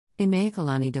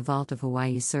Imeakalani DeVault of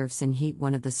Hawaii surfs in Heat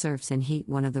 1 of the surfs in Heat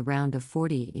 1 of the round of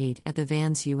 48 at the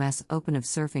Vans U.S. Open of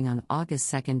Surfing on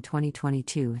August 2,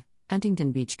 2022,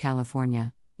 Huntington Beach,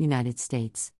 California, United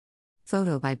States.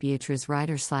 Photo by Beatriz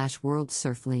Ryder / World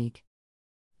Surf League.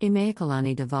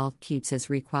 Imeakalani DeVault keeps his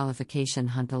requalification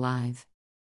hunt alive.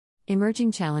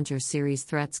 Emerging Challenger Series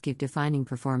threats keep defining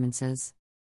performances.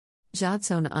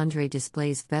 Jadson Andre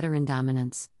displays veteran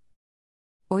dominance.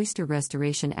 Oyster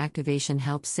Restoration Activation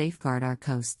helps safeguard our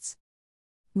coasts.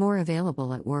 More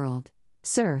available at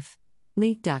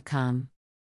worldsurfleague.com.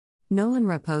 Nolan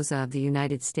Raposa of the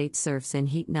United States surfs in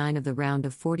Heat 9 of the round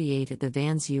of 48 at the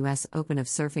Vans U.S. Open of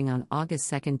Surfing on August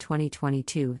 2,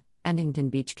 2022, Huntington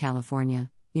Beach, California,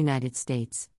 United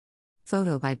States.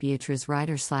 Photo by Beatriz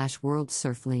Ryder / World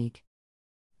Surf League.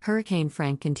 Hurricane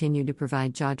Frank continued to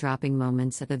provide jaw-dropping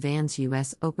moments at the Vans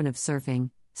U.S. Open of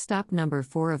Surfing, stop number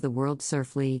 4 of the World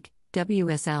Surf League,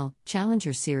 WSL,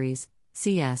 Challenger Series,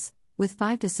 CS, with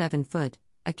 5 to 7 foot,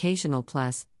 occasional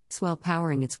plus, swell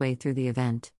powering its way through the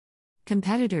event.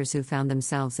 Competitors who found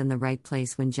themselves in the right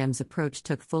place when GEM's approach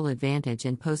took full advantage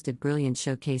and posted brilliant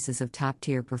showcases of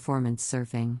top-tier performance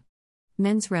surfing.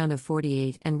 Men's round of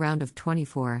 48 and round of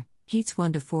 24, Heats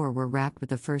 1 to 4 were wrapped with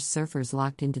the first surfers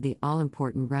locked into the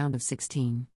all-important round of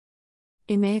 16.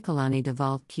 Imeakalani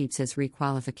DeVault keeps his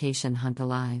requalification hunt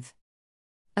alive.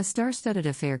 A star-studded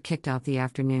affair kicked off the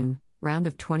afternoon, round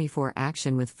of 24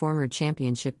 action with former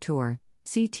Championship Tour,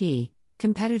 CT,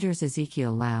 competitors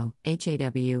Ezekiel Lau,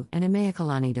 HAW, and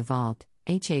Imeakalani DeVault,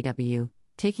 HAW,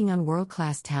 taking on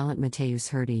world-class talent Mateus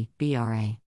Herdy,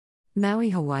 BRA. Maui,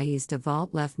 Hawaii's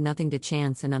DeVault left nothing to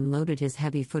chance and unloaded his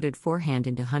heavy-footed forehand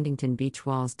into Huntington Beach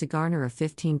walls to garner a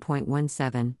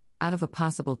 15.17, out of a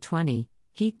possible 20,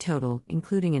 Heat total,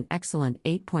 including an excellent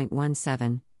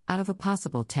 8.17, out of a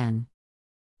possible 10.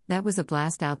 That was a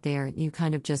blast out there, you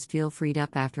kind of just feel freed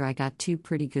up after I got 2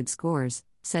 pretty good scores,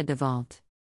 said DeVault.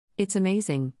 It's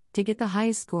amazing, to get the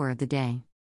highest score of the day.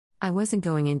 I wasn't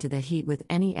going into the heat with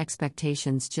any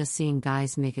expectations, just seeing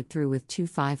guys make it through with 2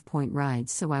 5-point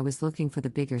rides, so I was looking for the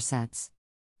bigger sets.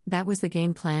 That was the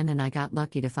game plan and I got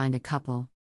lucky to find a couple.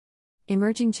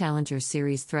 Emerging Challenger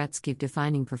Series threats keep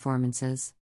defining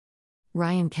performances.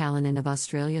 Ryan Callanan of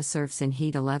Australia surfs in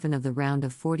Heat 11 of the round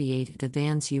of 48 at the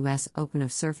Vans U.S. Open of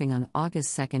Surfing on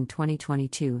August 2,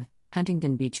 2022,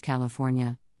 Huntington Beach,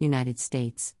 California, United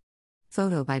States.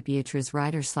 Photo by Beatriz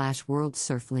Ryder / World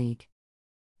Surf League.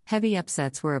 Heavy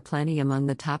upsets were aplenty among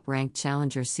the top-ranked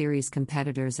Challenger Series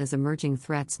competitors as emerging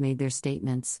threats made their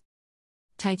statements.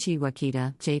 Taichi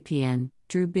Wakita, JPN,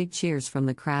 drew big cheers from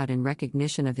the crowd in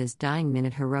recognition of his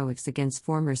dying-minute heroics against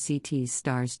former CT's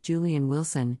stars Julian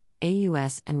Wilson,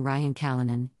 AUS, and Ryan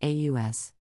Callanan,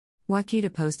 AUS.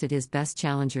 Wakita posted his best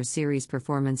Challenger Series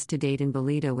performance to date in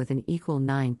Bolito with an equal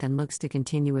 9th and looks to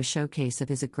continue a showcase of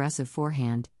his aggressive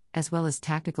forehand, as well as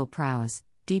tactical prowess,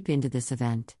 deep into this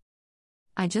event.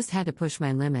 I just had to push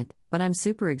my limit, but I'm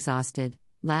super exhausted,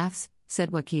 laughs, said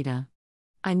Wakita.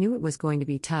 I knew it was going to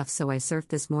be tough, so I surfed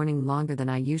this morning longer than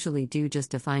I usually do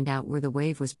just to find out where the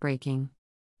wave was breaking.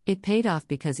 It paid off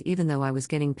because even though I was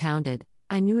getting pounded,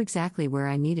 I knew exactly where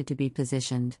I needed to be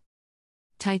positioned.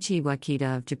 Taichi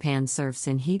Wakita of Japan surfs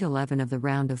in Heat 11 of the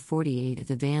round of 48 at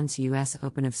the Vans U.S.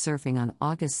 Open of Surfing on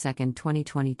August 2,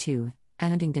 2022,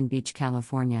 at Huntington Beach,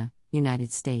 California,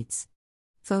 United States.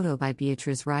 Photo by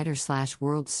Beatriz Ryder /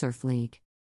 World Surf League.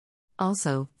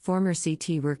 Also, former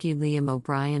CT rookie Liam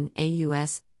O'Brien,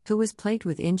 AUS, who was plagued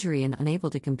with injury and unable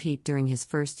to compete during his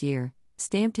first year,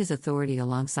 stamped his authority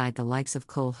alongside the likes of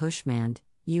Cole Hushmand,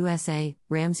 USA,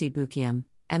 Ramsey Bukiam,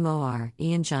 MOR,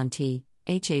 Ian Jonty,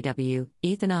 HAW,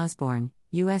 Ethan Osborne,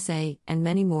 USA, and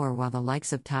many more, while the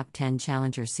likes of top 10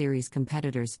 Challenger Series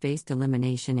competitors faced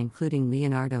elimination, including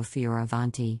Leonardo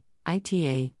Fioravanti,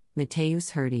 ITA,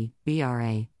 Mateus Herdy,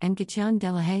 BRA, and Gachan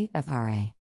Delahaye,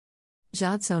 FRA.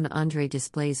 Jadson Andre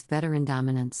displays veteran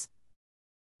dominance.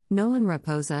 Nolan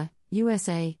Raposa,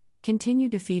 USA,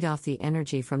 continued to feed off the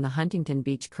energy from the Huntington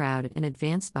Beach crowd and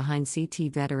advanced behind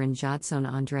CT veteran Jadson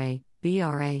Andre,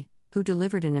 BRA, who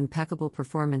delivered an impeccable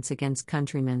performance against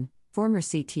countryman, former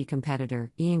CT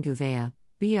competitor Ian Gouveia,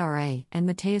 BRA, and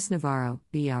Mateus Navarro,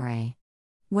 BRA.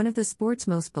 One of the sport's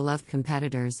most beloved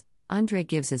competitors, Andre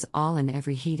gives his all in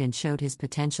every heat and showed his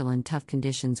potential in tough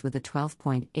conditions with a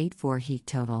 12.84 heat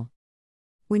total.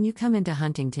 When you come into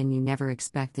Huntington, you never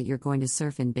expect that you're going to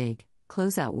surf in big,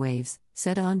 closeout waves,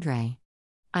 said Andre.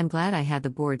 I'm glad I had the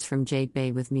boards from Jade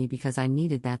Bay with me because I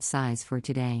needed that size for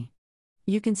today.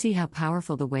 You can see how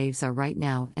powerful the waves are right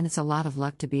now, and it's a lot of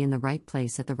luck to be in the right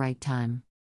place at the right time.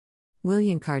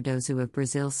 Willian Cardoso of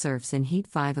Brazil surfs in Heat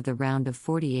 5 of the round of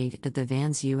 48 at the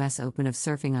Vans US Open of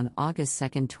Surfing on August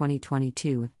 2,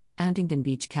 2022, Huntington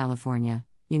Beach, California,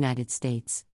 United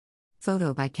States.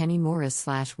 Photo by Kenny Morris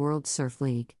 / World Surf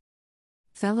League.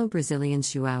 Fellow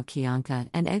Brazilians João Chianca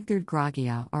and Edgar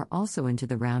Gragia are also into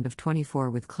the round of 24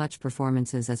 with clutch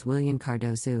performances as Willian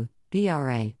Cardoso,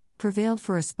 BRA, prevailed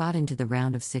for a spot into the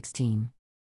round of 16.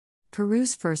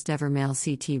 Peru's first ever male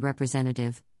CT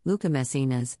representative, Luca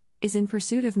Messinas, is in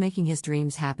pursuit of making his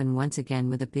dreams happen once again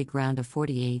with a big round of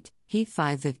 48, Heat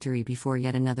 5 victory before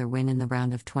yet another win in the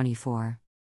round of 24.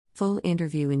 Full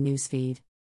interview in Newsfeed.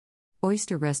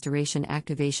 Oyster restoration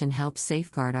activation helps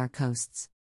safeguard our coasts.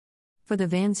 For the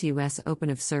Vans US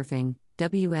Open of Surfing,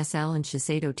 WSL and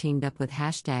Shiseido teamed up with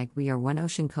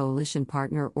 #WeAreOneOcean coalition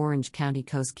partner Orange County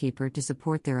Coastkeeper to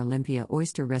support their Olympia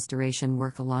oyster restoration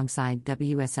work alongside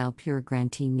WSL Pure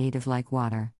Grantee Native Like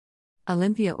Water.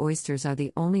 Olympia oysters are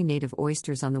the only native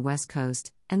oysters on the West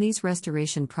Coast, and these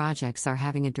restoration projects are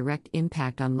having a direct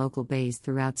impact on local bays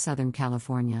throughout Southern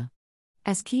California.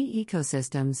 As key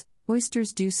ecosystems,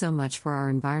 oysters do so much for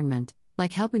our environment,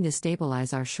 like helping to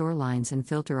stabilize our shorelines and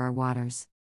filter our waters.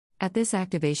 At this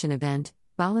activation event,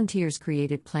 volunteers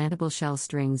created plantable shell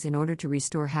strings in order to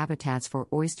restore habitats for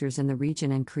oysters in the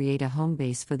region and create a home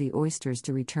base for the oysters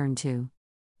to return to.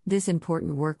 This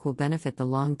important work will benefit the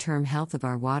long-term health of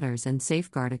our waters and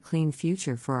safeguard a clean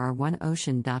future for our One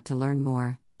Ocean. To learn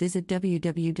more, visit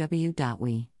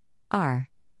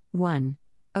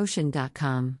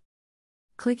www.weareoneocean.com.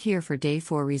 Click here for Day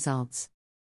 4 results.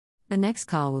 The next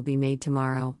call will be made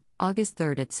tomorrow, August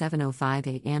 3rd at 7:05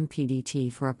 a.m.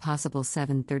 PDT for a possible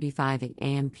 7:35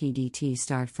 a.m. PDT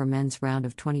start for men's round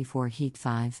of 24 Heat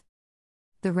 5.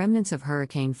 The remnants of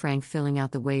Hurricane Frank filling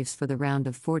out the waves for the round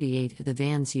of 48 at the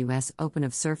Vans US Open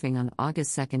of Surfing on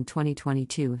August 2,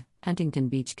 2022, Huntington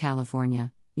Beach,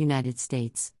 California, United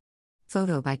States.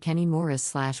 Photo by Kenny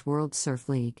Morris / World Surf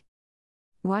League.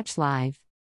 Watch live.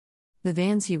 The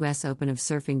Vans US Open of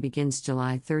Surfing begins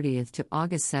July 30 to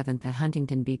August 7 at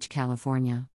Huntington Beach,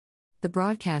 California. The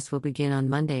broadcast will begin on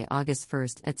Monday, August 1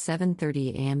 at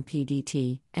 7:30 a.m.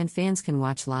 PDT, and fans can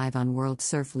watch live on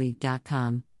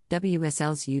WorldSurfLeague.com,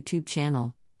 WSL's YouTube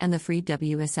channel, and the free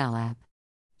WSL app.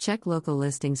 Check local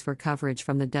listings for coverage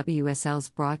from the WSL's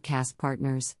broadcast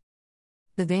partners.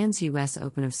 The Vans US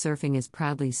Open of Surfing is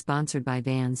proudly sponsored by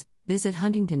Vans, Visit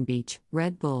Huntington Beach,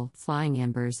 Red Bull, Flying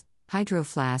Embers, Hydro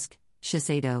Flask,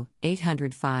 Shiseido,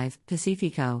 805,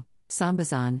 Pacifico,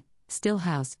 Sambazon,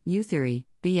 Stillhouse, U-Theory,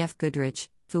 BF Goodrich,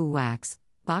 Fu Wax,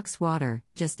 Box Water,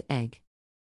 Just Egg.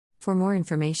 For more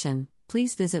information,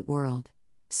 please visit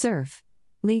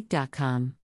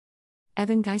WorldSurfLeague.com.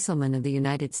 Evan Geiselman of the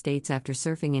United States after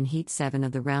surfing in Heat 7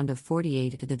 of the round of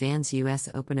 48 at the Vans US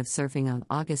Open of Surfing on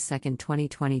August 2,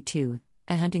 2022,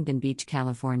 at Huntington Beach,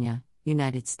 California,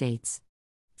 United States.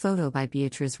 Photo by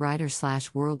Beatrice Ryder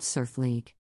 / World Surf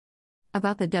League.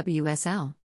 About the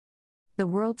WSL. The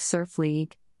World Surf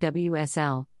League,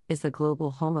 WSL, is the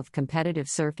global home of competitive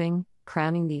surfing,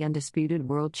 crowning the undisputed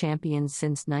world champions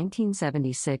since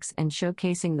 1976 and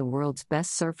showcasing the world's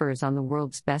best surfers on the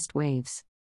world's best waves.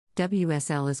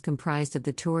 WSL is comprised of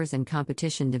the Tours and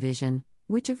Competition Division,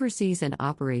 which oversees and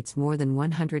operates more than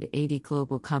 180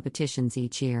 global competitions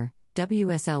each year,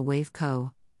 WSL Wave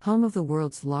Co., home of the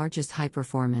world's largest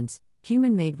high-performance,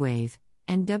 human-made wave,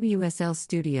 and WSL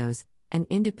Studios, an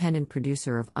independent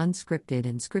producer of unscripted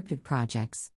and scripted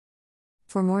projects.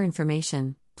 For more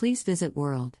information, please visit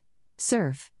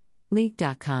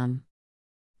WorldSurfLeague.com.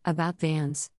 About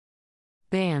Vans.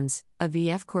 Vans, a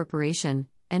VF Corporation,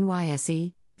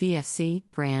 NYSE, VFC,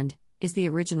 brand, is the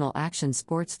original action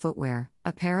sports footwear,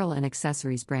 apparel and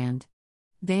accessories brand.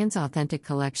 Vans authentic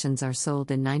collections are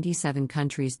sold in 97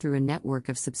 countries through a network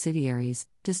of subsidiaries,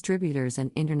 distributors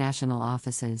and international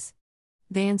offices.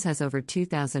 Vans has over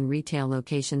 2,000 retail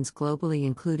locations globally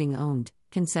including owned,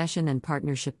 concession and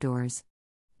partnership doors.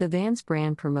 The Vans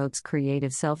brand promotes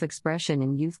creative self-expression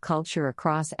in youth culture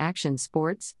across action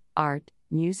sports, art,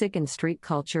 music and street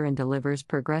culture and delivers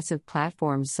progressive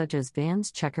platforms such as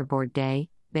Vans Checkerboard Day,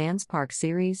 Vans Park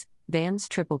Series, Vans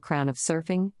Triple Crown of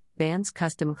Surfing, Vans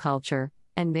Custom Culture,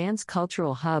 and Vans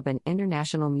Cultural Hub and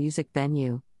International Music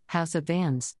Venue, House of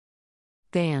Vans.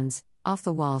 Vans, off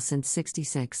the wall since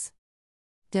 '66.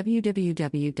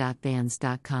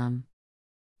 www.vans.com.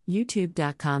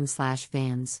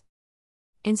 youtube.com/vans.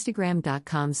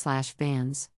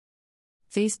 instagram.com/vans.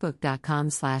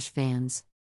 facebook.com/vans.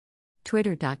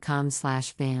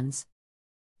 twitter.com/vans.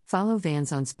 Follow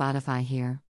Vans on Spotify here.